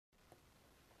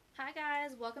Hi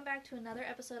guys, welcome back to another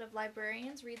episode of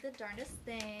Librarians Read the Darndest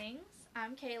Things.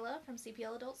 I'm Kayla from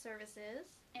CPL Adult Services.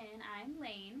 And I'm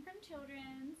Laine from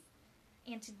Children's.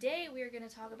 And today we are going to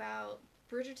talk about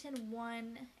Bridgerton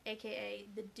 1, aka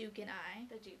The Duke and I.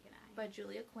 The Duke and I. By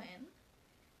Julia Quinn.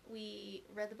 We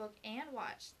read the book and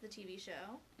watched the TV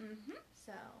show. Mm-hmm.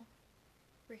 So,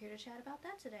 we're here to chat about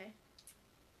that today.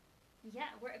 Yeah,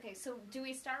 okay, so do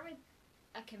we start with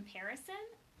a comparison?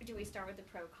 Do we start with the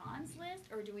pro-cons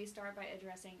list? Or do we start by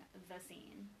addressing the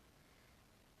scene?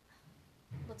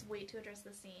 Let's wait to address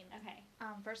the scene. Okay.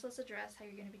 First, let's address how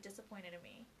you're going to be disappointed in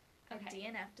me. Okay.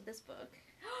 I DNF'd this book.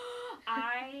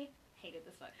 I hated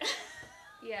this book.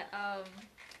 Yeah,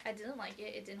 I didn't like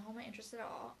it. It didn't hold my interest at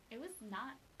all. It was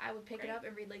not I would pick great. it up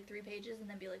and read like 3 pages and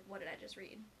then be like, what did I just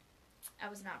read? I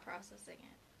was not processing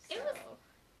it. It was...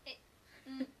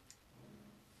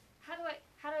 How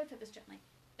do I put this gently?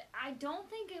 I don't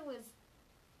think it was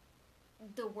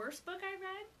the worst book I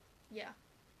read. Yeah.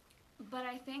 But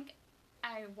I think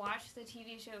I watched the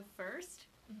TV show first,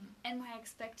 and my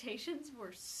expectations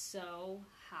were so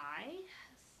high. Yes.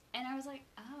 And I was like,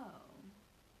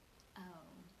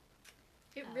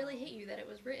 It really hit you that it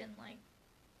was written like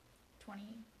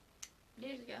 20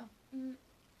 years ago.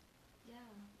 Yeah.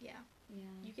 Yeah. Yeah.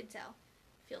 You could tell.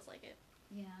 Feels like it.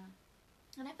 Yeah.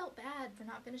 And I felt bad for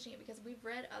not finishing it because we've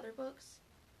read other books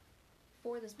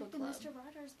for this book the club. Mr.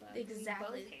 Rogers book.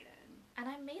 Exactly. We both hated. And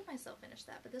I made myself finish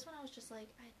that, but this one I was just like,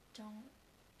 I don't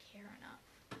care enough.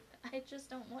 I just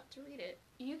don't want to read it.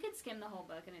 You could skim the whole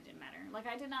book and it didn't matter. Like,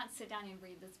 I did not sit down and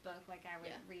read this book like I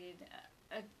would read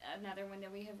another one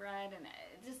that we have read, and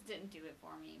it just didn't do it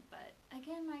for me. But,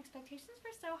 again, my expectations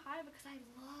were so high because I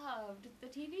loved the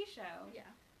TV show. Yeah.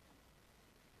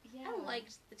 Yeah. I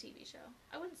liked the TV show.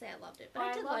 I wouldn't say I loved it, but Well,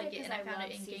 I did like it, and I because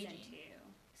found it loved engaging.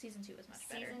 Season 2 was much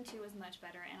better. Season 2 was much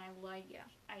better, and I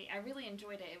really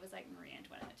enjoyed it. It was like Marie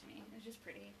Antoinette to me. It was just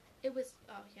pretty. It was,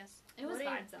 oh yes. It was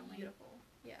vibes only. Beautiful.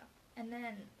 Yeah. And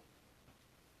then,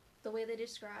 the way they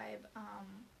describe, oh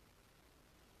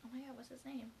my god, what's his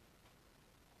name?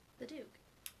 The Duke.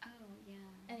 Oh,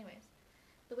 yeah. Anyways,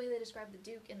 the way they describe the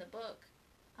Duke in the book,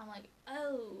 I'm like,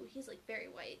 oh, he's like very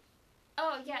white.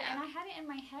 Oh, yeah, and I had it in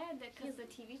my head that because the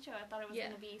TV show, I thought it was Yeah.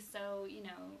 going to be so,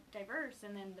 diverse,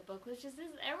 and then the book was just,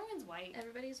 everyone's white.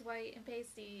 Everybody's white and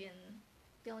pasty, and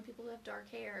the only people who have dark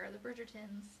hair are the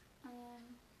Bridgertons.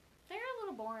 They're a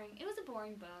little boring. It was a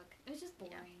boring book. It was just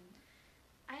boring.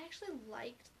 Yeah. I actually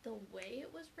liked the way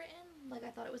it was written. Like, I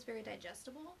thought it was very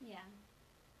digestible. Yeah.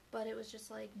 But it was just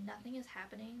like, nothing is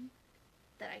happening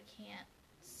that I can't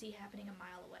see happening a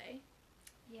mile away.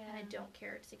 Yeah. And I don't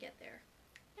care to get there.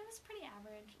 It was pretty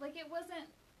average. Like, it wasn't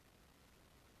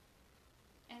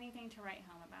anything to write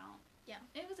home about. Yeah.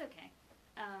 It was okay.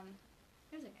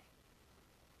 It was okay.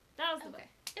 That was the book.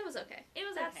 It was okay. It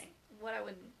was That's okay. what I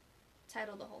would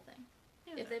title the whole thing.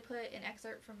 If okay. they put an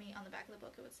excerpt from me on the back of the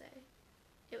book, it would say,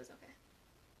 it was okay.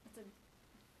 It's a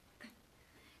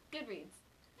good reads.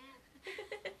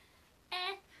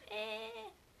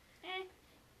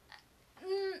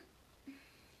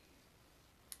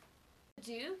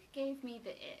 Duke gave me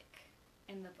the ick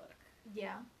in the book.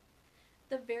 Yeah.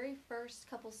 The very first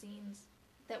couple scenes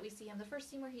that we see him, the first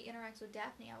scene where he interacts with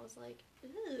Daphne, I was like,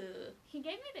 ugh. He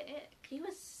gave me the ick. He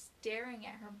was staring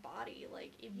at her body,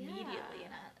 like, immediately,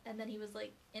 and then he was,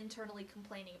 like, internally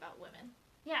complaining about women.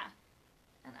 Yeah.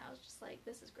 And I was just like,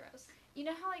 this is gross. You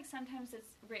know how, like, sometimes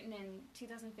it's written in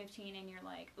 2015 and you're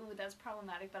like, ooh, that's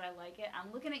problematic, but I like it?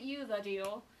 I'm looking at you, the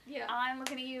deal. Yeah. I'm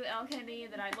looking at you, Elle Kennedy,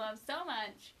 that I love so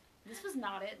much. This was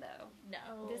not it, though.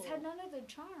 No. This had none of the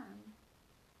charm.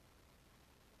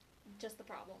 Just the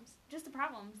problems. Just the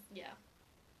problems. Yeah.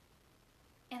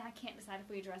 And I can't decide if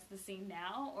we address the scene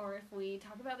now or if we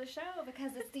talk about the show,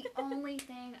 because it's the only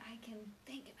thing I can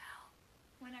think about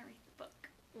when I read the book.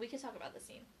 We could talk about the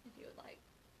scene, if you would like.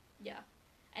 Yeah.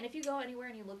 And if you go anywhere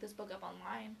and you look this book up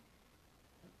online,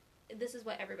 this is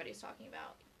what everybody's talking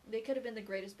about. They could have been the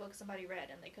greatest book somebody read,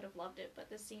 and they could have loved it,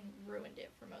 but this scene ruined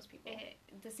it for most people.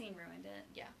 The scene ruined it.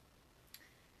 Yeah.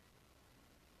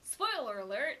 Spoiler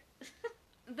alert!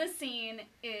 The scene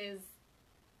is...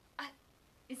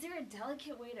 is there a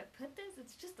delicate way to put this?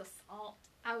 It's just assault.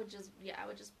 I would just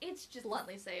It's just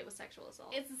bluntly say it was sexual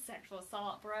assault. It's a sexual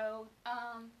assault, bro.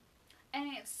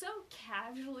 And it's so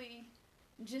casually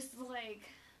just like...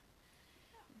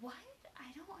 What?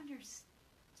 I don't understand.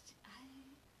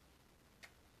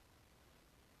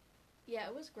 Yeah,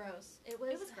 it was gross. It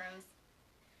was gross.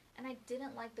 And I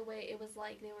didn't like the way it was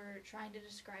like they were trying to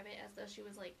describe it as though she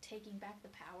was, like, taking back the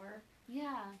power.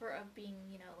 Yeah. Of being,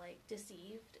 like,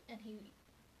 deceived. And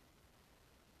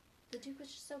the Duke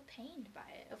was just so pained by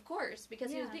it. Of course,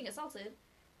 because he was being assaulted.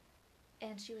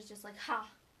 And she was just like, ha!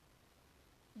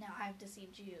 Now I've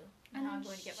deceived you. And now I'm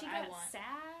going to get what I want. She got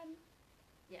sad.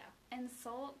 Yeah. And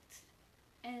sulked.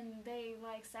 And they,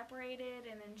 like, separated.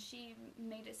 And then she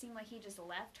made it seem like he just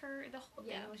left her. The whole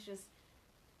thing was just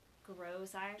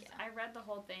gross. I read the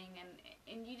whole thing.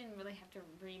 And you didn't really have to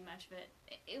read much of it.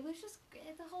 It was just...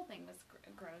 The whole thing was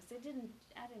gross. It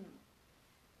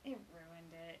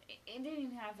ruined it. It didn't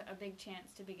even have a big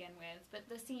chance to begin with. But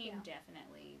the scene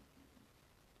definitely...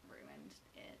 ruined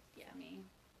it for me.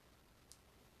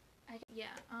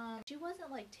 She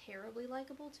wasn't like terribly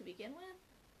likable to begin with,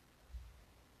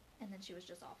 and then she was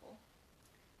just awful.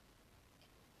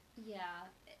 Yeah,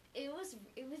 it was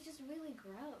just really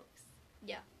gross.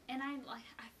 Yeah, and I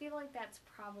feel like that's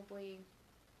probably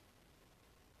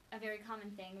a very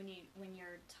common thing when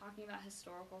you're talking about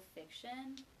historical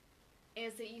fiction,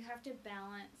 is that you have to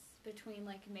balance between,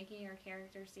 like, making your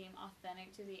character seem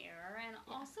authentic to the era and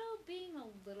also being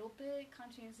a little bit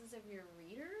conscientious of your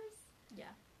readers.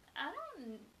 Yeah. I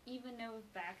don't even know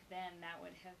if back then that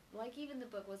would have... Like, even the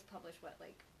book was published, what,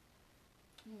 like...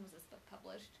 When was this book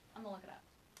published? I'm gonna look it up.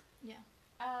 Yeah.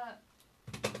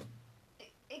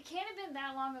 It can't have been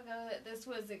that long ago that this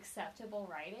was acceptable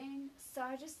writing, so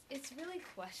it's really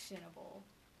questionable.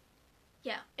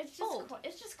 Yeah. It's just...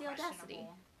 It's just the questionable. audacity.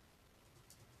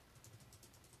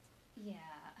 Yeah.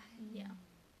 Yeah.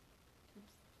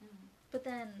 But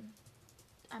then,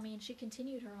 I mean, she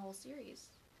continued her whole series,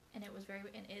 and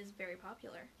is very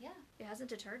popular. Yeah. It hasn't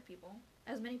deterred people.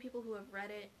 As many people who have read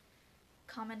it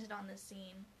commented on this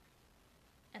scene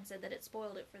and said that it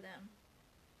spoiled it for them.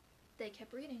 They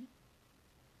kept reading.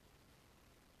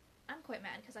 I'm quite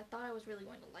mad because I thought I was really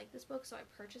going to like this book, so I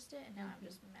purchased it, and now I'm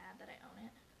just mad that I own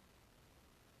it.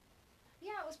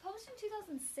 Yeah, it was published in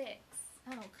 2006.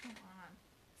 Oh, come on.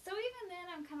 So even then,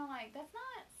 I'm kind of like, that's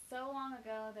not so long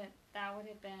ago that would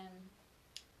have been...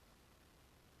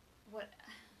 What...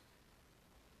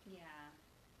 Yeah.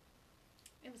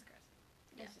 It was gross.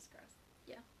 It was just gross.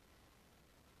 Yeah.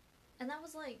 And that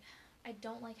was, like... I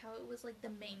don't like how it was, like, the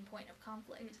main point of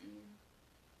conflict.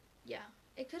 Yeah.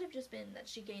 It could have just been that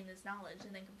she gained this knowledge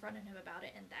and then confronted him about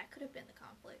it, and that could have been the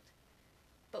conflict.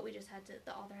 But we just had to...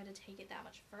 The author had to take it that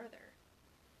much further.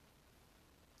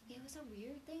 It was a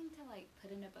weird thing to, like,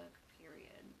 put in a book,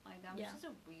 period. Like, that was just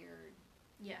a weird...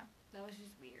 Yeah. That was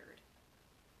just weird.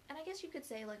 And I guess you could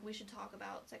say, like, we should talk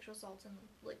about sexual assaults and,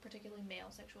 like, particularly male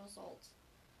sexual assaults.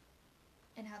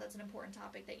 And how that's an important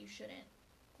topic that you shouldn't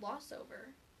gloss over.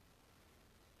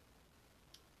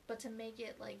 But to make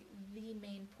it, like, the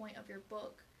main point of your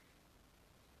book,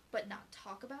 but not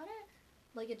talk about it?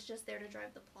 Like, it's just there to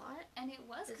drive the plot? And it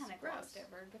was kind of gross. glossed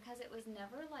over, because it was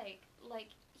never, like,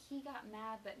 he got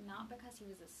mad, but not because he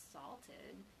was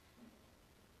assaulted.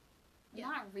 Yeah.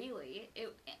 Not really.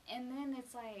 And then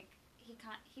it's like,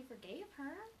 he forgave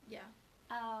her. Yeah.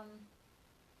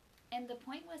 And the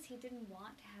point was he didn't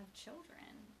want to have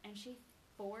children, and she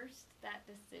forced that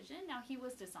decision. Now, he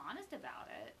was dishonest about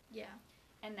it. Yeah.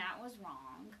 And that was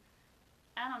wrong.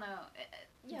 I don't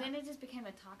know. Then it just became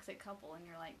a toxic couple, and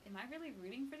you're like, am I really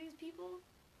rooting for these people?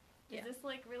 Is this,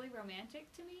 like, really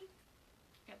romantic to me?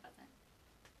 It wasn't.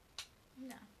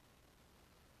 No.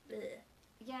 Blech.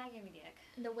 Yeah, it gave me the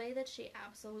ick. The way that she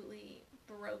absolutely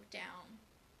broke down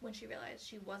when she realized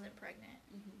she wasn't pregnant.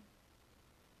 Mm-hmm.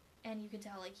 And you could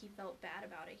tell, like, he felt bad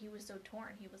about it. He was so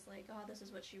torn. He was like, oh, this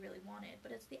is what she really wanted.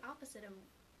 But it's the opposite of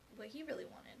what he really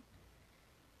wanted.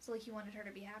 So, like, he wanted her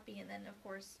to be happy, and then, of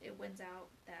course, it wins out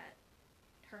that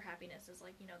her happiness is,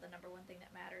 like, you know, the number one thing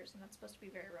that matters, and that's supposed to be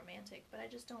very romantic. But I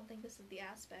just don't think this is the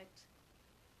aspect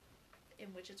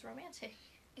in which it's romantic.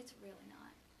 It's really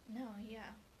not. No,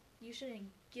 yeah. You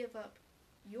shouldn't give up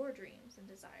your dreams and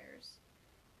desires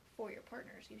for your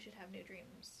partners. You should have new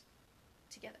dreams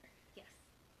together. Yes.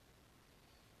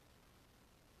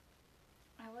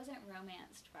 I wasn't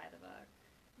romanced by the book.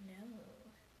 No.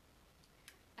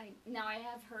 Now I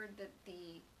have heard that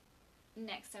the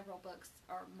next several books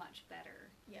are much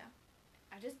better. Yeah.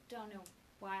 I just don't know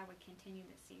why I would continue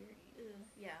the series.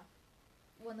 Yeah.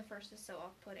 When the first is so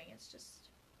off-putting, it's just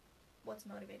what's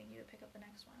motivating you to pick up the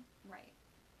next one. Right.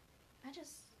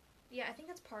 I think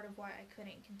that's part of why I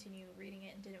couldn't continue reading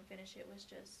it and didn't finish it, was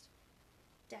just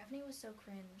Daphne was so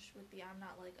cringe with the I'm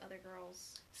not like other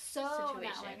girls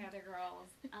situation. Not like other girls.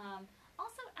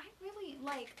 Also, I really,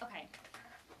 like, okay,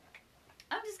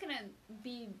 I'm just gonna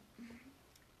be,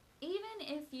 even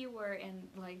if you were in,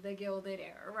 like, the Gilded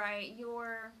Era, right,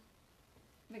 you're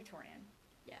Victorian.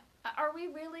 Yeah. Are we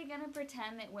really gonna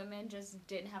pretend that women just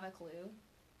didn't have a clue?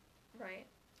 Right.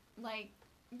 Like,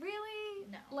 really?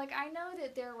 No. Like, I know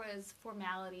that there was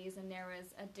formalities and there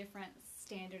was a different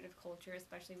standard of culture,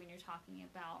 especially when you're talking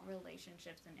about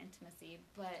relationships and intimacy,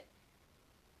 but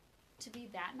to be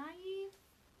that naive,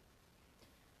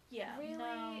 Yeah, really,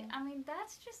 no. I mean,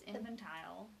 that's just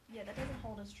infantile. Yeah, that doesn't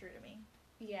hold as true to me.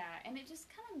 Yeah, and it just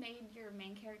kind of made your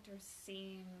main character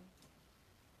seem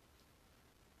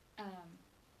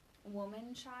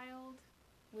woman child,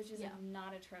 which is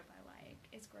not a trope I like.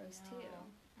 It's gross too.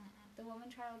 The woman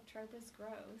child trope is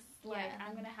gross. Like,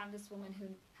 I'm gonna have this woman who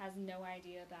has no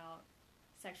idea about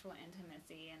sexual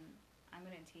intimacy, and I'm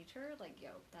gonna teach her. Like, yo,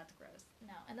 that's gross.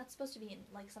 No, and that's supposed to be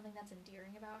like something that's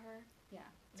endearing about her. Yeah.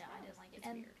 No, I didn't like it. It's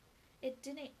and weird. It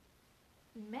didn't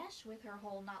mesh with her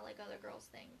whole not like other girls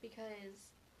thing,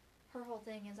 because her whole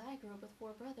thing is, I grew up with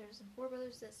 4 brothers, and 4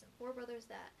 brothers this, and 4 brothers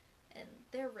that, and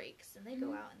they're rakes, and they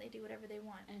go out and they do whatever they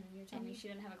want. And you're telling me she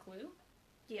didn't have a clue?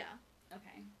 Yeah.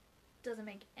 Okay. Doesn't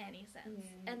make any sense.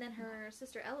 And then her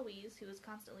sister Eloise, who was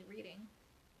constantly reading,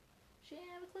 she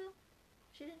didn't have a clue.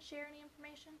 She didn't share any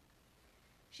information.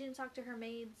 She didn't talk to her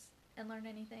maids and learn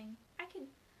anything.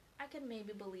 I could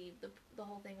maybe believe the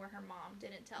whole thing where her mom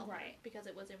didn't tell her because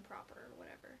it was improper or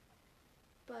whatever.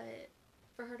 But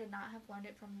for her to not have learned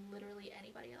it from literally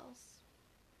anybody else,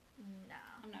 nah.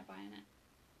 I'm not buying it.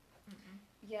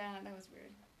 Yeah, that was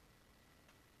weird.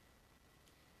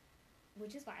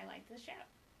 Which is why I liked the show.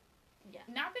 Yeah.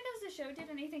 Not because the show did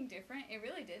anything different. It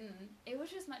really didn't. It was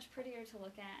just much prettier to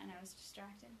look at, and I was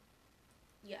distracted.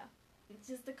 Yeah. It's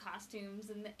just the costumes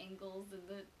and the angles and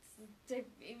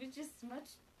it was just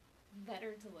much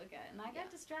better to look at. And I got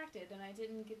distracted, and I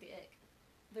didn't get the ick.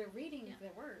 The reading the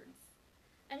words.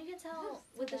 And you can tell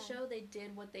with the show they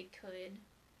did what they could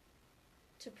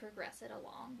to progress it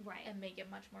along. Right. And make it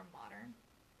much more modern.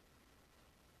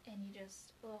 And you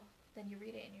just, then you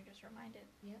read it and you're just reminded.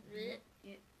 Yep.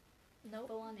 Nope.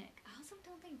 Full on ick. I also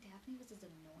don't think Daphne was as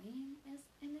annoying as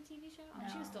in the TV show. I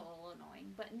mean, she was still a little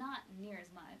annoying, but not near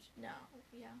as much. No.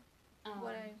 Yeah.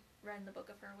 What I read in the book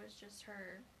of her was just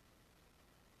her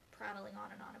prattling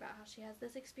on and on about how she has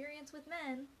this experience with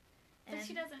men. And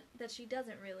that she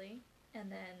doesn't really.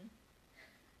 And then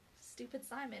stupid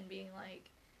Simon being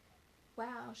like,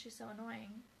 wow, she's so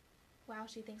annoying. Wow,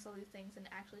 she thinks all these things and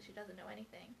actually she doesn't know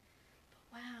anything.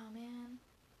 But wow, man,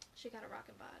 she got a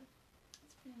rockin' bod.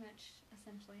 That's pretty much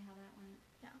essentially how that went.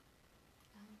 Yeah.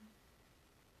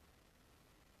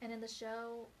 And in the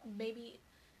show, maybe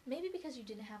because you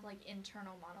didn't have like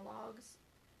internal monologues,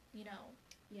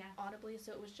 audibly,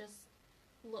 so it was just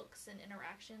looks and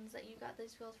interactions that you got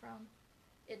these feels from.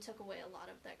 It took away a lot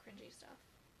of that cringy stuff.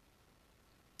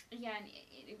 Yeah, and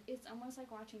it's almost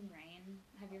like watching Rain.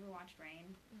 Have you ever watched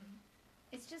Rain? Mm-hmm.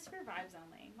 It's just for vibes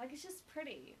only. Like, it's just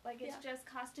pretty. Like, it's just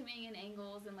costuming and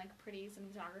angles and, like, pretty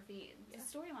cinematography. The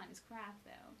storyline is crap,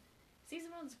 though.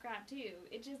 Season 1 is crap, too.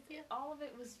 It just, all of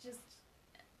it was just...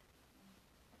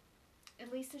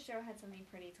 At least the show had something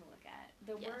pretty to look at.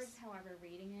 The words, however,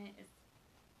 reading it is...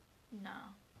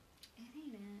 No. It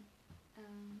ain't it.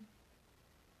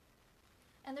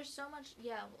 And there's so much,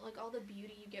 like, all the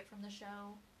beauty you get from the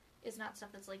show is not stuff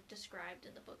that's, like, described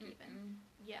in the book, even.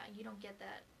 Yeah, you don't get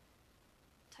that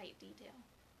tight detail.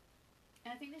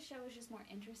 And I think the show is just more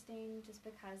interesting just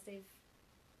because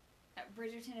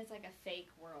Bridgerton is, like, a fake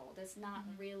world. It's not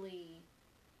really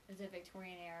the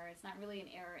Victorian era. It's not really an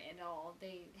era at all.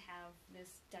 They have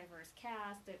this diverse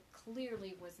cast that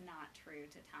clearly was not true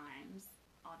to times,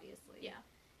 obviously. Yeah.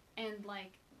 And,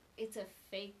 like, it's a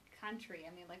fake country.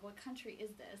 I mean, like, what country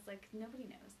is this? Like, nobody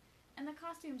knows. And the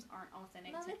costumes aren't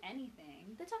authentic to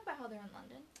anything. They talk about how they're in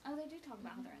London. Oh, they do talk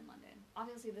about how they're in London.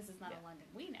 Obviously, this is not a London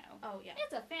we know. Oh, yeah.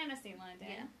 It's a fantasy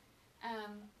London. Yeah.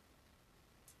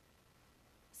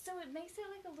 So it makes it,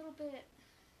 like, a little bit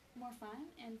more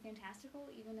fun and fantastical,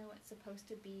 even though it's supposed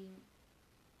to be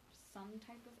some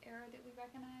type of era that we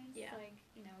recognize. Yeah. Like,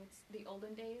 it's the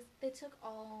olden days. They took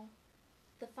all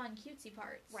the fun, cutesy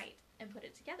parts. Right. And put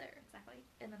it together. Exactly.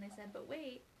 And then they said, but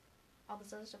wait, all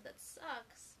this other stuff that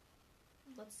sucks,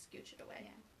 let's scooch it away.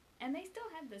 Yeah. And they still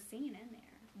had the scene in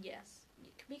there. Yes.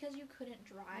 Because you couldn't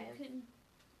drive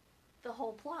the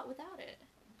whole plot without it.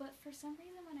 But for some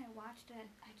reason when I watched it,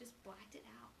 I just blacked it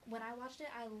out. When I watched it,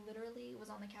 I literally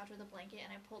was on the couch with a blanket and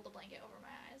I pulled the blanket over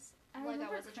my eyes. I was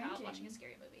a child watching a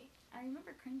scary movie. I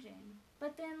remember cringing.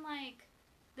 But then,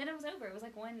 then it was over. It was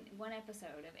like one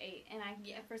episode of 8. And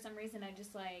for some reason, I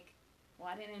just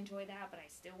I didn't enjoy that, but I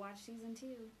still watched season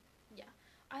 2. Yeah.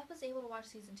 I was able to watch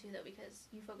season 2, though, because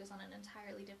you focus on an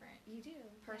entirely different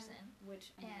person. Yeah.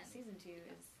 Which, season 2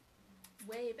 is...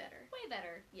 way better. Way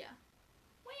better. Yeah.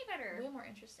 Way better. Way more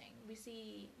interesting. We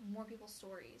see more people's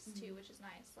stories, too, which is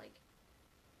nice. Like,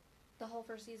 the whole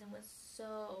first season was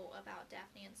so about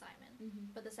Daphne and Simon.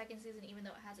 But the second season, even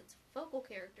though it has its focal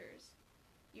characters,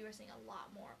 you were seeing a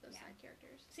lot more of those Yeah. side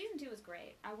characters. Season 2 was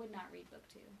great. I would not read book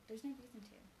 2. There's no reason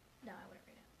to. No, I wouldn't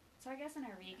read it. So I guess in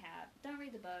our recap, don't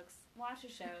read the books, watch the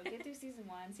show, get through season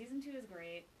 1. Season 2 is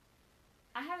great.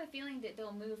 I have a feeling that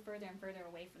they'll move further and further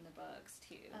away from the books,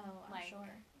 too. Oh, I'm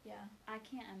sure. Yeah. I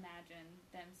can't imagine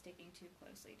them sticking too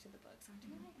closely to the books. I don't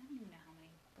even know how many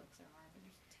books there are, but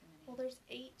there's too many. Well, there's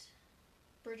 8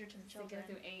 Bridgerton So children.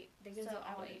 they go through 8. They go through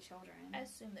all 8 children. I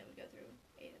assume they would go through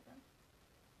 8 of them.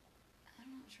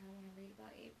 I'm not sure I want to read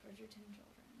about 8 Bridgerton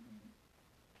children.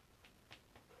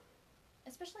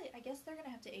 Especially, I guess they're going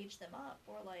to have to age them up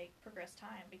or, like, progress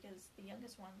time because the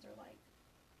youngest ones are, like,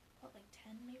 what, like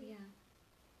 10 maybe? Yeah.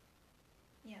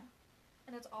 Yeah.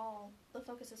 And it's all, the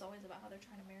focus is always about how they're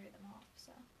trying to marry them off,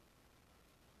 so.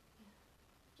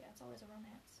 Yeah, it's always a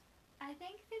romance. I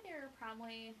think that there are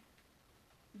probably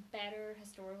better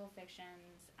historical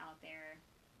fictions out there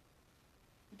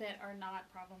that are not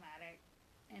problematic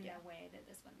in the way that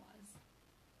this one was.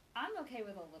 I'm okay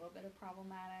with a little bit of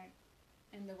problematic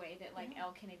in the way that, like,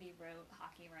 Elle Kennedy wrote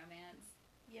hockey romance.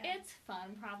 Yeah. It's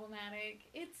fun problematic.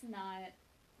 It's not...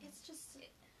 It's just...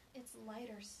 It's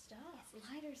lighter stuff. It's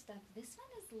lighter stuff. This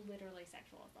one is literally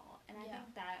sexual assault. And I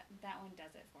think that one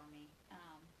does it for me.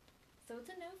 So it's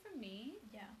a no from me.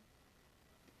 Yeah.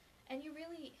 And you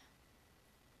really...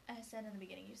 I said in the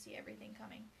beginning, you see everything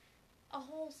coming. A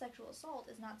whole sexual assault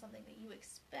is not something that you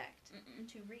expect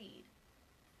to read.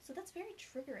 So that's very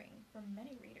triggering for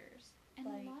many readers. And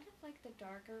a lot of, like, the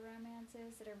darker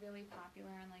romances that are really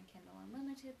popular on, like, Kindle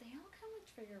Unlimited, they all come with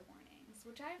trigger warnings,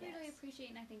 which I really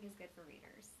appreciate and I think is good for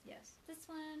readers. Yes. This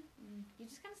one, you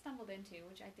just kind of stumbled into,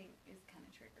 which I think is kind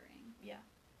of triggering. Yeah.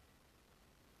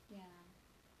 Yeah.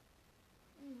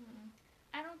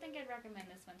 I don't think I'd recommend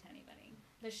this one to anybody.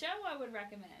 The show I would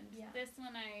recommend. Yeah. This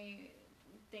one I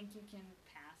think you can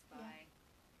pass by.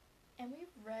 Yeah. And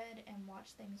we've read and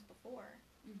watched things before.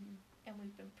 And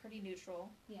we've been pretty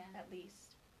neutral, at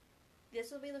least.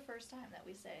 This will be the first time that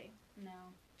we say,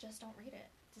 no, just don't read it.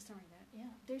 Just don't read it.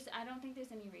 Yeah. I don't think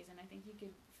there's any reason. I think you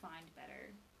could find better.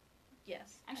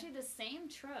 Yes. Actually, the same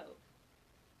trope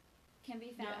can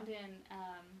be found in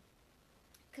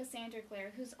Cassandra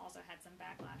Clare, who's also had some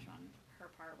backlash on her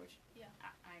part, which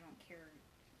I don't care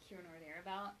here nor there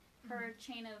about. Her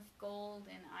Chain of Gold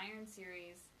and Iron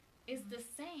series is the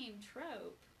same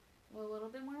trope. With a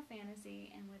little bit more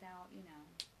fantasy and without,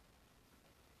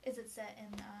 Is it set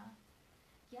in,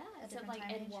 it's set like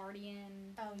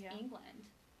Edwardian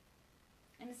England.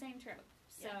 And the same trope.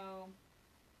 So.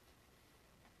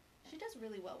 She does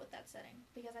really well with that setting.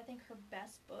 Because I think her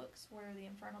best books were the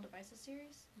Infernal Devices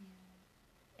series.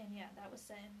 Yeah. And that was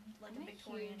set in, like, a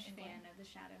Victorian England. I'm a huge fan of the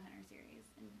Shadowhunter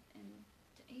series. And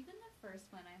even the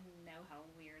first one, I know how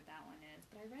weird that one is.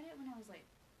 But I read it when I was, like,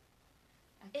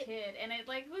 a kid, and it,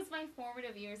 like, was my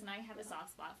formative years, and I have a soft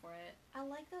spot for it. I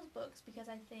like those books because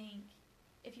I think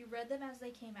if you read them as they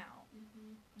came out,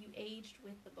 you aged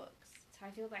with the books. That's how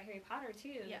I feel about Harry Potter,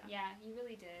 too. Yeah, you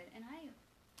really did. And I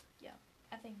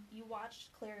think you watched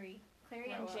Clary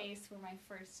and Jace were my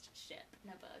first ship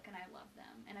in a book, and I love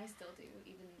them, and I still do,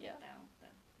 even though the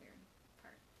weird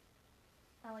part.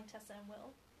 I like Tessa and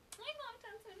Will. I love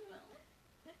Tessa and Will.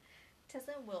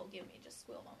 Tessa and Will give me just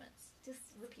squeal moments.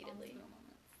 Just repeatedly. Squeal moments.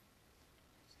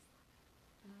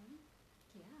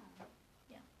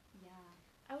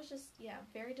 I was just,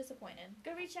 very disappointed.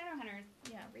 Go read Shadowhunters.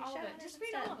 Yeah, read all Shadowhunters. Just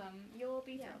read all of them. You'll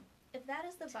be through. If that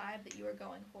is the vibe that you are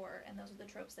going for, and those are the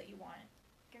tropes that you want,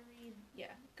 go read.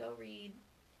 Yeah, go read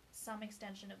some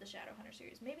extension of the Shadowhunter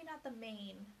series. Maybe not the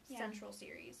main central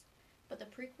series, but the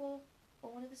prequel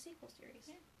or one of the sequel series.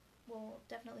 Yeah. Will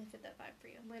definitely fit that vibe for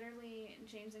you. Literally,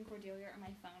 James and Cordelia are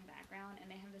my phone background,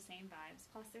 and they have the same vibes.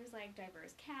 Plus, there's, like,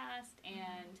 diverse cast,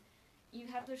 and you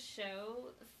have the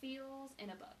show feels in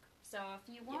a book. So if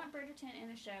you want Bridgerton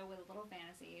in a show with a little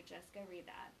fantasy, just go read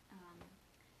that.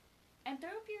 And throw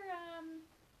up your,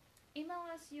 email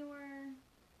us your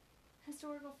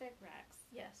historical fic recs.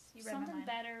 Yes, you read something my mind.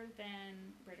 Better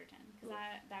than Bridgerton, because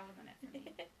that wasn't it for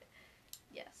me.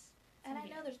 Yes. And I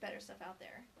know there's better stuff out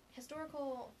there.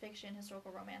 Historical fiction,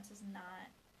 historical romance is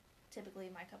not typically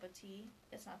my cup of tea.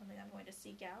 It's not something I'm going to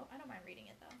seek out. I don't mind reading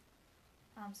it, though.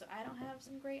 So I don't have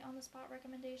some great on-the-spot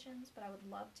recommendations, but I would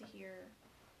love to hear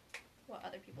what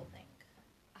other people think.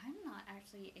 I'm not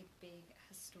actually a big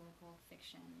historical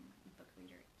fiction book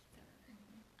reader either.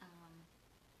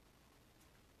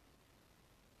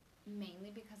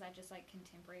 Mainly because I just like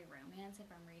contemporary romance if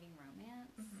I'm reading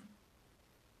romance.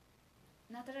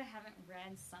 Not that I haven't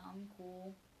read some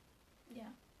cool.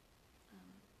 Yeah.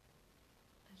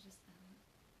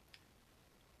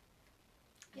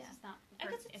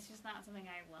 It's just not something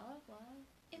I love.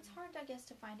 It's hard, I guess,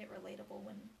 to find it relatable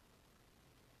when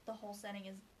the whole setting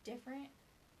is different,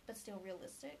 but still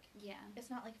realistic. Yeah. It's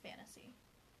not like fantasy,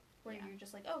 where you're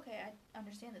just like, okay, I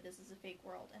understand that this is a fake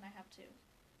world, and I have to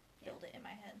build it in my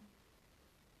head.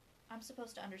 I'm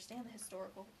supposed to understand the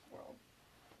historical world,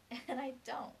 and I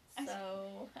don't,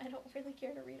 so I don't really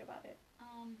care to read about it.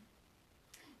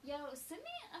 Send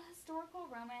me a historical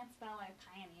romance about, like,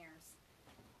 pioneers.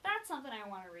 That's something I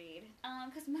want to read.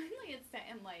 Because mainly it's set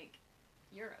in, like,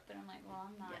 Europe, and I'm like, well,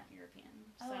 I'm not European.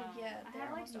 So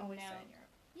they're almost always set in Europe.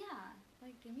 Yeah,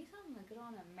 like, give me something like good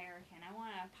on American. I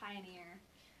want a pioneer.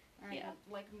 Or,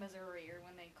 like, Missouri, or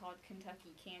when they called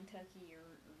Kentucky,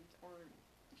 or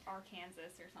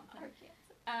Arkansas or something.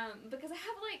 Because I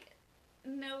have, like, I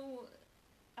don't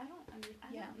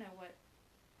know what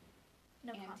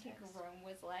antique context. Rome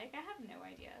was like. I have no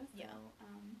idea. So,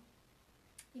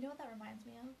 you know what that reminds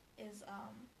me of? Is,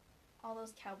 all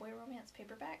those cowboy romance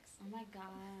paperbacks. Oh my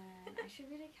god. I should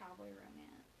read a cowboy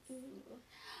romance. Ooh.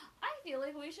 I feel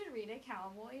like we should read a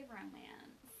cowboy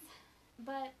romance.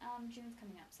 But, June's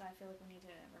coming up, so I feel like we need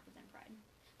to represent Pride.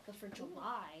 Because for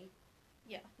July,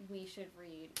 we should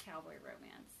read cowboy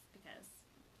romance, because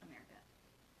America.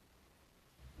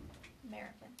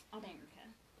 America.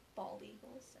 Bald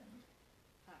eagles and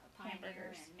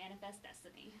Pioneer and Manifest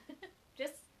Destiny.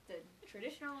 Just the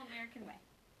traditional American way.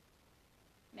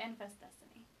 Manifest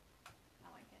Destiny. I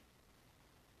like it.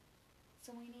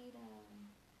 So we need,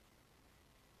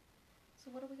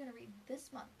 So what are we gonna read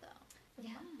this month, though? The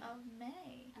month of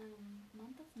May.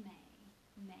 Month of May.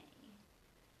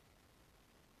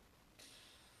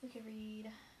 We could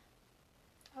read...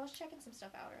 I was checking some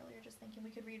stuff out earlier, just thinking we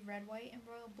could read Red, White, and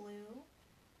Royal Blue.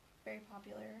 Very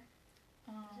popular.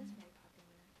 It is very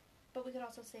popular. But we could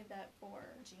also save that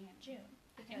for June. Because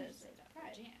I think we should save that for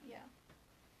June. Yeah.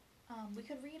 We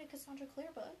could read a Cassandra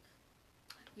Clare book.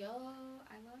 Yo,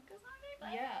 I love Cassandra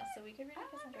Clare. Yeah, so we could read a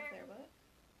Cassandra Clare book.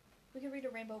 We could read a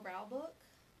Rainbow Rowell book.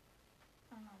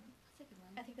 That's a good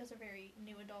one. I think those are very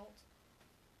new adult.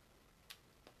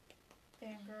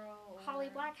 Fangirl. Holly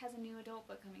Black has a new adult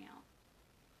book coming out.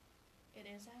 It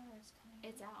is out or it's coming out?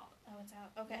 It's out. Oh, it's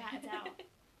out. Okay. Yeah, it's out.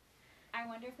 I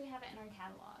wonder if we have it in our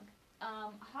catalog.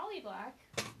 Holly Black,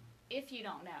 if you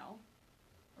don't know,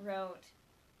 wrote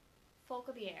Folk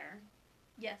of the Air.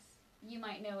 Yes. You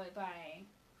might know it by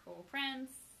Cruel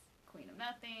Prince, Queen of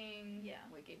Nothing,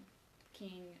 Wicked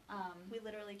King. We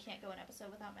literally can't go an episode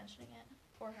without mentioning it.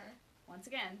 For her. Once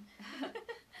again,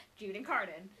 Jude and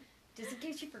Carden. Just in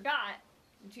case you forgot,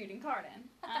 Jude and Carden.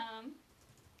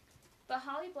 But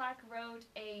Holly Black wrote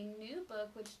a new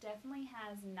book which definitely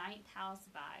has Ninth House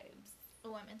vibes.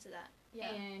 Oh, I'm into that.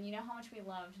 Yeah. And you know how much we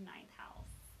loved Ninth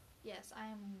House. Yes, I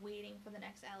am waiting for the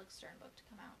next Alex Stern book to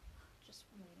come out. Just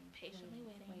patiently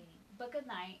waiting. Book of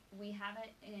Night, we have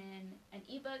it in an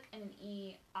ebook and an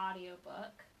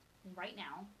e-audiobook right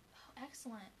now. Oh,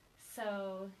 excellent.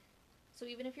 So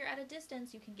even if you're at a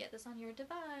distance, you can get this on your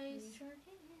device. You sure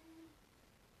can.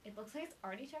 It looks like it's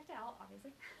already checked out,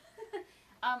 obviously.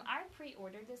 I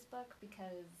pre-ordered this book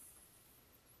because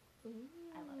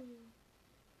I love it.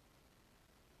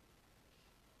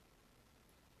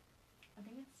 I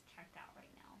think it's checked out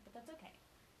right now, but that's okay.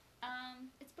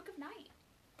 It's Book of Night.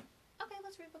 Okay,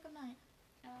 let's read Book of Night.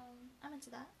 I'm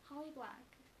into that. Holly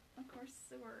Black. Of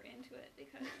course, we're into it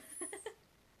because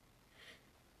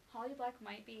Holly Black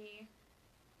might be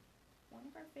one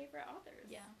of our favorite authors.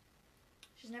 Yeah.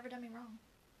 She's never done me wrong.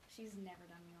 She's never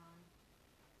done me wrong.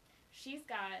 She's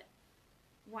got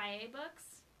YA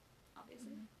books,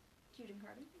 obviously. Jude and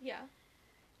Carden. Yeah.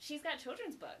 She's got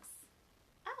children's books.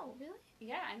 Oh, really?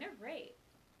 Yeah, and they're great.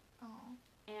 Oh.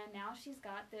 And now she's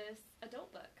got this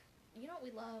adult book. You know what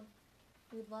we love?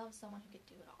 We love someone who could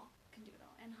do it all. Can do it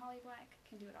all. And Holly Black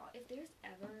can do it all. If there's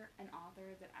ever an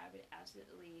author that I would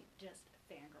absolutely just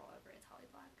fangirl over, it's Holly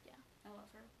Black. Yeah. I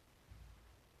love her.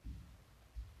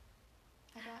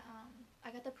 I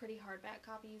got the pretty hardback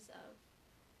copies of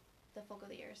the Folk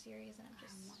of the Air series, and I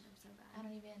want them so bad. I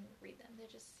don't even read them. They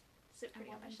just sit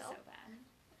pretty on my shelf. So bad.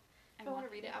 If I want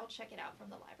to read it, I'll check it out from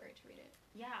the library to read it.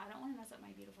 Yeah, I don't want to mess up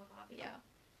my beautiful copy. Yeah.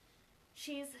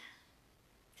 She's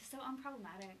so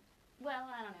unproblematic.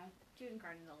 Well, I don't know. Jude and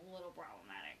Carden's a little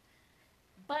problematic.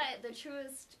 But the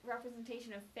truest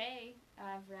representation of fae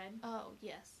I've read. Oh,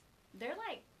 yes. They're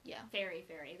like fairy.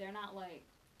 They're not like...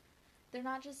 They're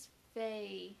not just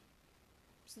fae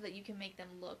so that you can make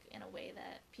them look in a way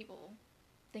that people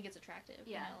think it's attractive.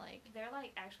 Yeah. You know, like... They're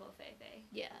like actual fae.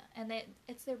 Yeah. And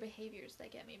it's their behaviors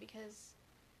that get me, because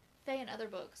fae in other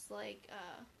books, like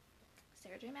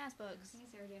Sarah J. Maas books.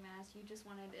 Sarah J. Maas, you just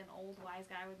wanted an old wise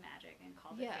guy with magic and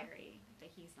called it fairy, but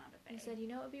he's not a fairy. He said, you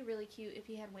know, it would be really cute if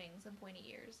he had wings and pointy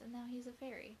ears, and now he's a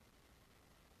fairy.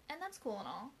 And that's cool and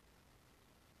all.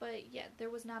 But, yeah,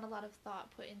 there was not a lot of thought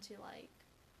put into, like,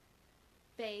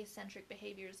 fae-centric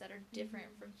behaviors that are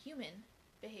different from human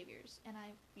behaviors. And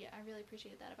I really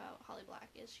appreciate that about Holly Black,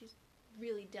 is she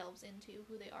really delves into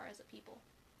who they are as a people.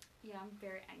 Yeah,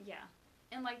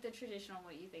 And, like, the traditional,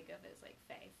 what you think of as, like,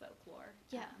 fae folklore.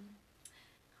 Yeah.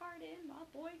 Carden, my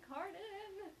boy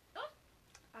Carden. Oh,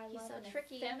 He's love so an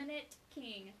tricky. effeminate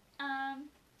king.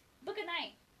 Book of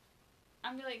Night.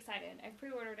 I'm really excited. I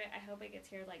pre-ordered it. I hope it gets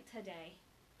here, like, today.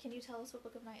 Can you tell us what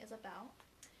Book of Night is about?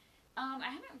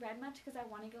 I haven't read much because I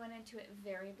want to go into it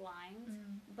very blind,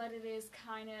 but it is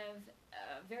kind of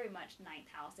very much Ninth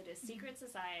House. It is secret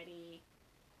society,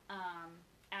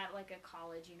 at like a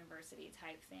college, university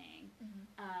type thing,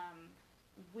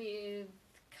 with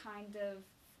kind of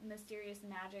mysterious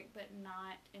magic, but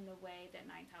not in the way that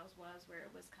Ninth House was, where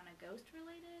it was kind of ghost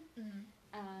related.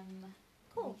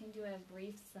 Cool. We can do a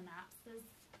brief synopsis.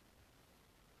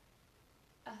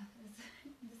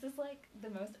 This is like the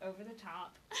most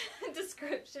over-the-top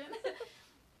description.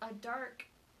 A dark,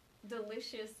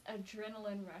 delicious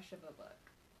adrenaline rush of a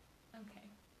book. Okay.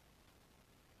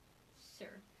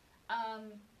 Sure.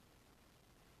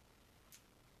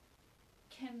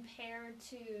 Compared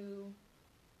to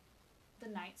The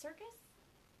Night Circus.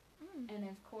 And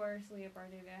of course, Leah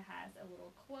Bardugo has a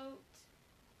little quote.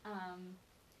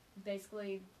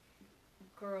 Basically,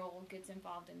 girl gets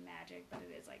involved in magic, but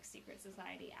it is like secret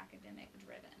society, academic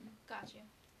driven. Got you.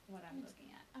 What I'm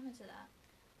looking at. I'm into that.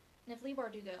 And if Leigh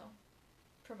Bardugo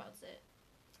promotes it,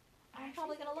 I'm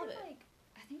probably gonna love it. Like,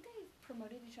 I think they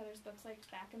promoted each other's books like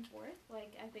back and forth.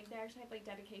 Like, I think they actually have like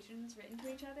dedications written to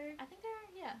each other. I think they're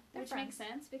which friends. Makes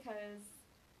sense because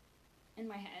in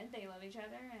my head they love each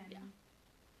other and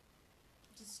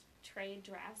just trade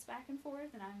drafts back and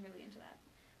forth, and I'm really into that.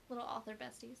 Little author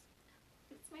besties.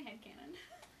 It's my headcanon.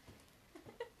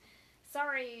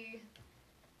 Sorry,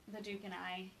 the Duke and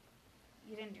I.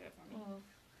 You didn't do it for me. Well,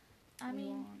 I mean,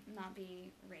 will not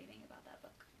be raving about that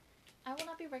book. I will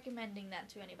not be recommending that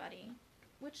to anybody.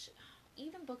 Which,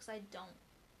 even books I don't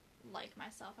like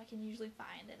myself, I can usually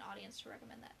find an audience to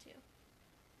recommend that to.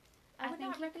 I would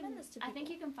not recommend this to people. I think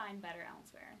you can find better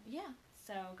elsewhere. Yeah.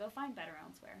 So go find better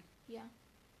elsewhere. Yeah.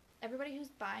 Everybody who's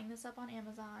buying this up on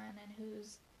Amazon and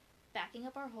who's backing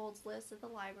up our holds list at the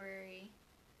library,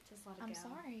 just let it I'm go.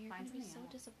 sorry, you're going to be so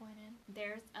else. Disappointed.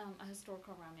 There's a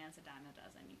historical romance a dime a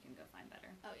dozen. You can go find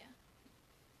better. Oh, yeah.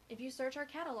 If you search our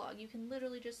catalog, you can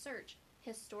literally just search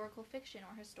historical fiction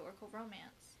or historical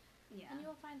romance. Yeah. And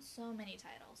you'll find so many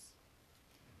titles.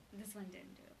 This one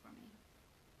didn't do it for me.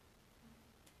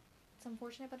 It's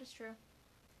unfortunate, but it's true.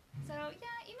 So,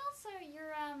 yeah, email us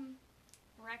your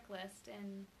rec list,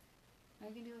 and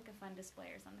we can do like a fun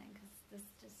display or something, because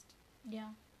this just...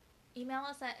 Yeah. Email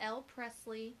us at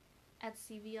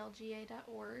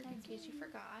lpressley@cvlga.org in case you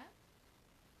forgot.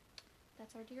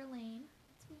 That's our dear Laine.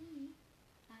 That's me.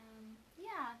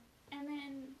 Yeah, and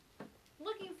then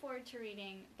looking forward to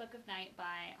reading Book of Night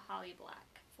by Holly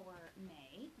Black for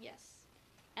May. Yes.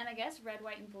 And I guess Red,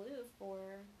 White, and Blue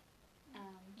for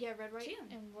yeah, Red, White,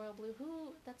 June. and Royal Blue.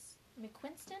 Who? That's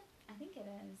McQuinston? I think it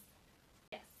is.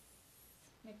 Yes.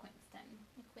 McQuinston.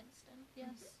 Yes.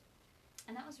 Mm-hmm.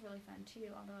 And that was really fun,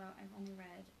 too, although I've only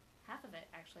read half of it,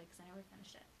 actually, because I never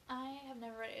finished it. I have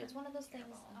never read it. It's one of those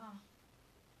Terrible. things...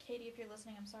 Katie, if you're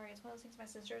listening, I'm sorry. It's one of those things my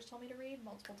sister has told me to read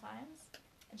multiple times,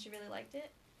 and she really liked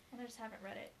it, and I just haven't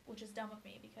read it, which is dumb of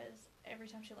me, because every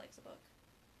time she likes a book,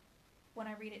 when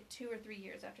I read it 2 or 3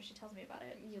 years after she tells me about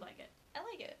it, You like it. I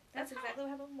like it. That's exactly what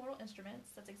happened with Mortal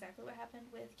Instruments. That's exactly what happened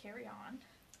with Carry On.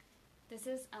 This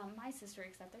is my sister,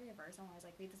 except the reverse. I'm always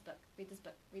like, read this book, read this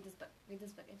book, read this book, read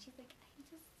this book. And she's like, I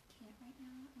just can't right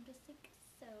now. I'm just like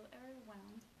so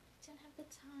overwhelmed. I didn't have the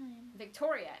time.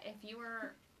 Victoria, if you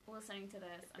were listening to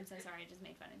this, I'm so sorry I just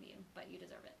made fun of you, but you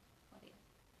deserve it. Love you.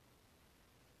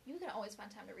 You can always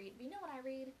find time to read. But you know what I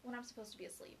read? When I'm supposed to be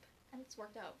asleep. And it's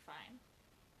worked out fine.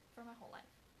 For my whole life.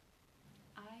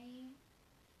 I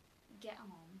get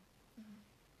home,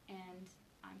 and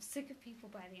I'm sick of people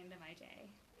by the end of my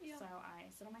day. Yeah. So I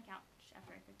sit on my couch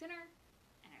after I cook dinner,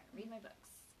 and I read my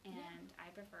books. And I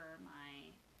prefer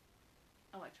my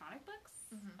electronic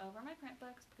books over my print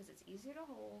books because it's easier to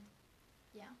hold.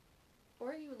 Yeah.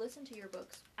 Or you listen to your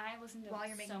books I listen to while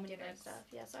you're making so many dinner and books. stuff.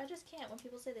 Yeah, so I just can't. When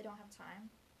people say they don't have time,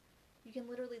 you can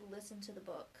literally listen to the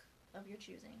book of your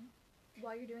choosing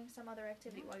while you're doing some other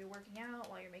activity, while you're working out,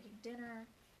 while you're making dinner,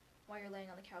 while you're laying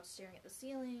on the couch staring at the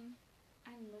ceiling.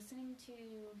 I'm listening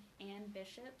to Anne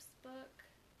Bishop's book,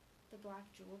 the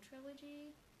Black Jewel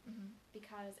trilogy, Mm-hmm.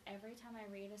 because every time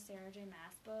I read a Sarah J.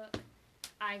 Maas book,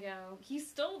 I go, he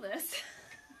stole this.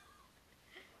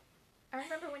 I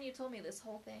remember when you told me this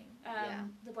whole thing.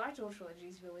 The Black Jewel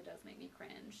trilogy really does make me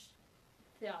cringe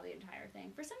throughout the entire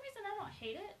thing. For some reason, I don't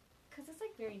hate it, because it's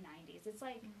like very 90s. It's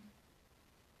like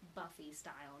Buffy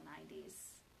style 90s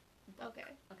book.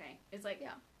 Okay. It's like,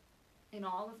 in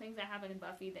all the things that happen in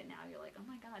Buffy that now you're like, oh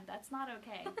my god, that's not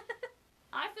okay.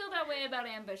 I feel that way about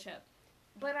Anne Bishop.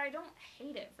 But I don't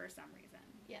hate it for some reason.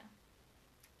 Yeah.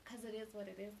 Because it is what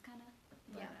it is, kind of.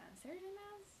 Yeah. Sarah J.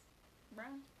 Maas? Bro.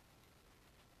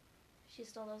 She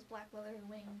stole those black leather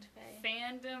winged fae.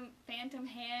 Phantom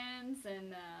hands,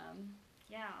 and,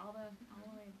 all the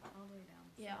way down.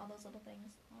 Yeah, all those little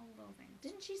things. All the little things.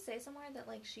 Didn't she say somewhere that,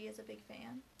 like, she is a big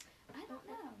fan? I don't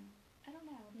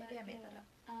know. Maybe I made that up.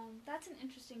 That's an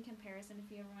interesting comparison if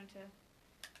you ever want to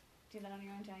do that on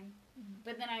your own time. Mm-hmm.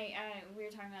 But then we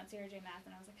were talking about Sarah J. Maas,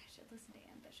 and I was like, I should listen to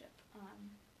Anne Bishop.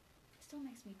 It still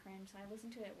makes me cringe, so I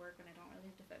listen to it at work when I don't really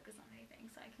have to focus on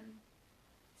anything, so I can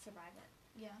survive it.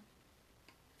 Yeah.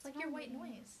 It's like your white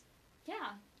noise.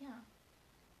 Yeah. Yeah.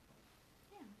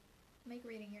 Yeah. Make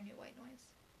reading your new white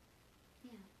noise.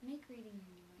 Yeah. Make reading your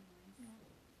new white noise.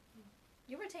 Yeah.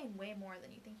 You retain way more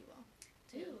than you think you will.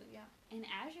 Too. Yeah. And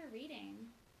as you're reading,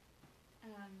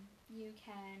 you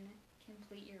can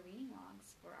complete your reading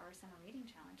logs for our summer reading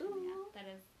challenge coming up. That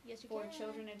is for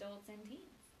children, adults, and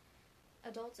teens.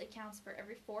 Adults, it counts for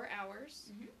every 4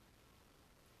 hours. Mm-hmm.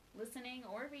 Listening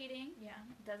or reading. Yeah.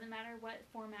 Doesn't matter what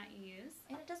format you use.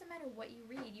 And it doesn't matter what you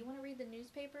read. You want to read the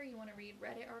newspaper? You want to read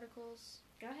Reddit articles?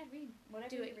 Go ahead, read.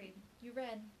 Whatever you read. You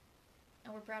read.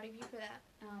 And we're proud of you for that.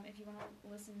 If you want to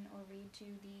listen or read to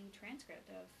the transcript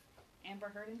of Amber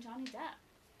Heard and Johnny Depp.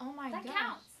 Oh my gosh. That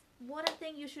counts. What a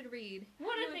thing you should read.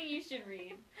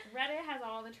 Reddit has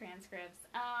all the transcripts.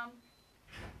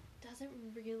 Does it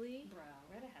really? Bro,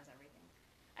 Reddit has everything.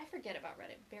 I forget about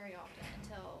Reddit very often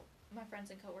until my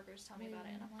friends and coworkers tell me about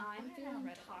it, and I'm like, I'm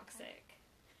feeling toxic.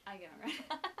 I get on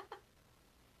Reddit.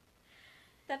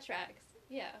 That tracks.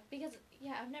 Yeah, because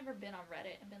I've never been on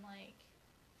Reddit and been like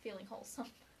feeling wholesome.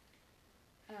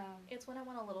 It's when I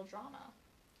want a little drama.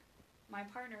 My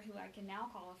partner, who I can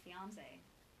now call a fiance,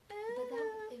 but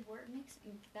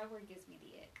that word gives me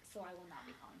the ick, so I will not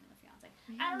be calling him a fiance.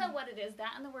 I don't know what it is.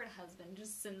 That and the word husband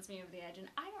just sends me over the edge, and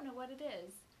I don't know what it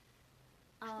is.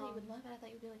 I thought you would love it. I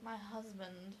thought you'd be like, my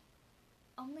husband.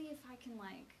 Only if I can,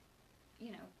 like,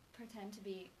 pretend to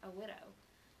be a widow.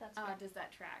 That's fair. Does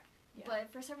that track? Yeah.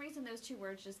 But for some reason, those two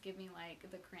words just give me,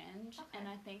 like, the cringe. Okay. And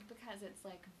I think because it's,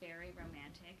 like, very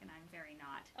romantic, and I'm very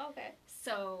not. Okay.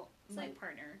 So my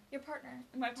partner. Your partner.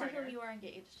 My partner. To whom you are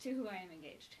engaged. To who I am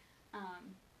engaged.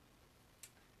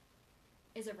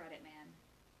 Is a Reddit man.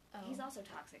 Oh. He's also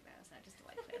toxic, though, so just to,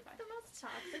 like, clarify. The most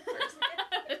toxic person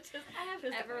I have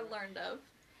ever learned of.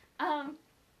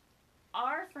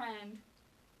 Our friend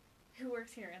who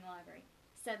works here in the library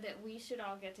said that we should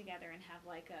all get together and have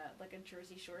like a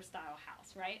Jersey Shore style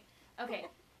house, right? Okay.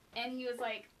 And he was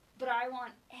like, but I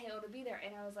want Hale to be there.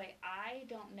 And I was like, I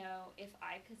don't know if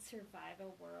I could survive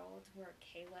a world where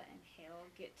Kayla and Hale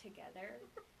get together.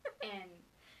 And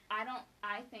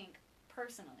I think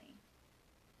personally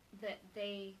that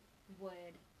they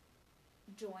would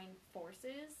join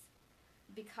forces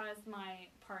because my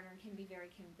partner can be very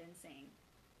convincing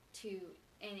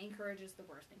and encourages the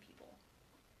worst in people.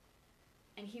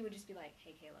 And he would just be like,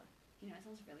 hey, Kayla, it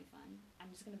sounds really fun. I'm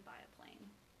just going to buy a plane.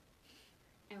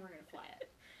 And we're going to fly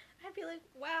it. I'd be like,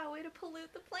 wow, way to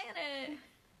pollute the planet.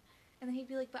 And then he'd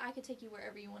be like, but I could take you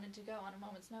wherever you wanted to go on a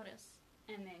moment's notice.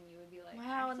 And then you would be like,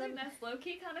 wow, actually, that's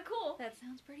low-key kind of cool. That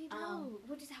sounds pretty dope.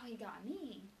 Which is how he got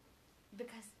me.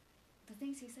 Because the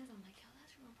things he says, I'm like, yo,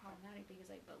 that's real problematic. Because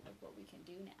like, but look what we can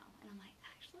do now. And I'm like,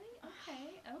 actually,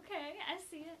 okay, I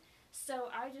see it.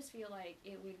 So I just feel like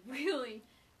it would really,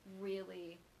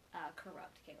 really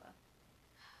corrupt Kayla.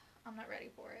 I'm not ready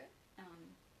for it.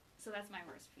 So that's my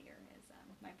worst fear is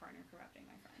my partner corrupting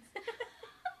my friends.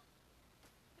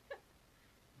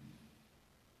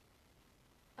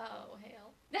 Oh,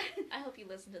 Hale. I hope you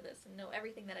listen to this and know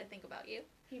everything that I think about you.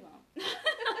 He won't.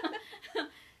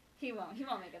 He won't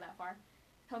make it that far.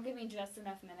 He'll give me just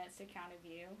enough minutes to count a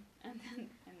view, and then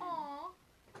aww.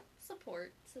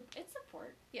 Support. It's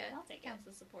support. Yeah, I'll take counts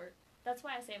as support. That's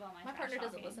why I save all my trash partner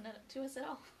talking. doesn't listen to us at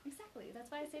all. Exactly.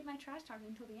 That's why I save my trash talking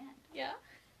until the end. Yeah.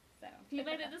 So, if you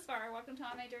made it this far, welcome to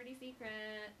all my dirty secrets.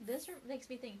 This makes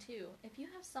me think, too, if you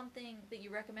have something that you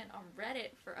recommend on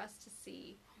Reddit for us to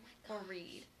see or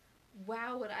read,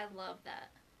 wow, would I love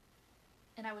that.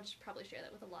 And I would probably share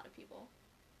that with a lot of people.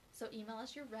 So email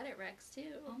us your Reddit recs,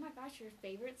 too. Oh my gosh, your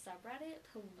favorite subreddit?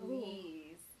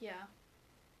 Please. Ooh. Yeah.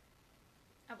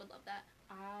 I would love that.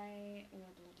 I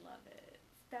would love it.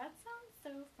 That sounds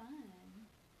so fun.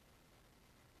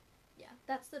 Yeah,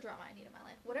 that's the drama I need in my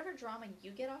life. Whatever drama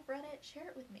you get off Reddit, share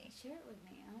it with me. Share it with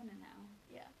me. I want to know.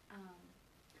 Yeah.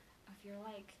 If you're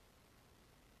like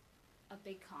a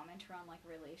big commenter on like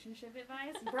relationship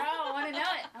advice, bro, I want to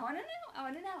know it. I want to know. I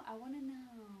want to know. I want to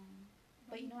know.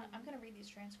 But you know what? I'm gonna read these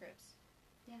transcripts.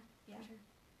 Yeah. Yeah. For sure.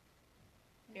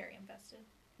 Very invested.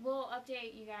 We'll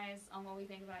update you guys on what we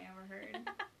think about Amber Heard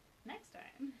next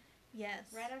time.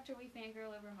 Yes. Right after we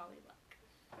fangirl over Holly Black.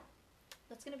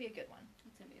 That's gonna be a good one.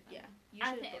 It's gonna be a fun Yeah. one. You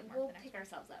should bookmark we'll the next pick one.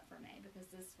 ourselves up for May because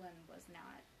this one was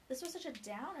not. This was such a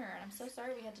downer, and I'm so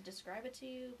sorry we had to describe it to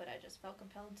you, but I just felt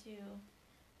compelled to.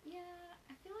 Yeah,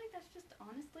 I feel like that's just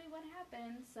honestly what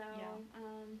happened. So,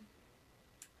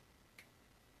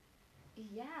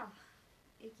 yeah,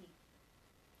 icky.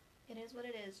 It is what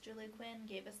it is. Julia Quinn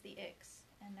gave us the icks,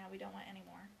 and now we don't want any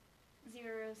more.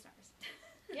 0 stars.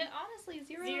 Yeah, honestly,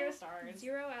 0 stars.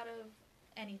 0 out of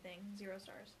anything. 0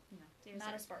 stars. No, 0 Not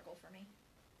stars. a sparkle for me.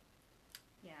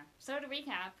 Yeah. So to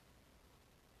recap,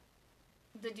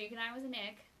 The Duke and I was an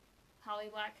ick. Holly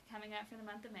Black coming up for the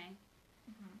month of May.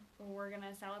 Mm-hmm. We're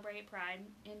gonna celebrate Pride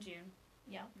in June.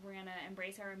 Yeah. We're gonna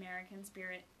embrace our American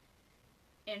spirit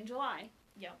in July.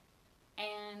 Yep.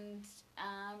 And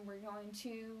we're going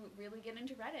to really get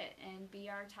into Reddit and be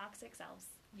our toxic selves.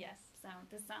 Yes. So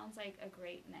this sounds like a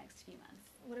great next few months.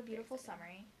 What a beautiful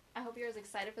summary. I hope you're as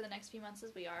excited for the next few months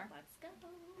as we are. Let's go.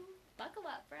 Buckle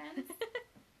up, friends.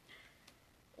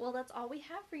 Well, that's all we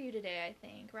have for you today, I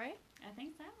think, right? I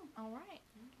think so. All right.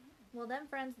 Well then,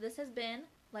 friends, this has been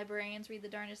Librarians Read the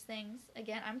Darndest Things.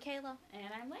 Again, I'm Kayla.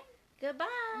 And I'm Laine. Goodbye.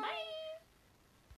 Bye.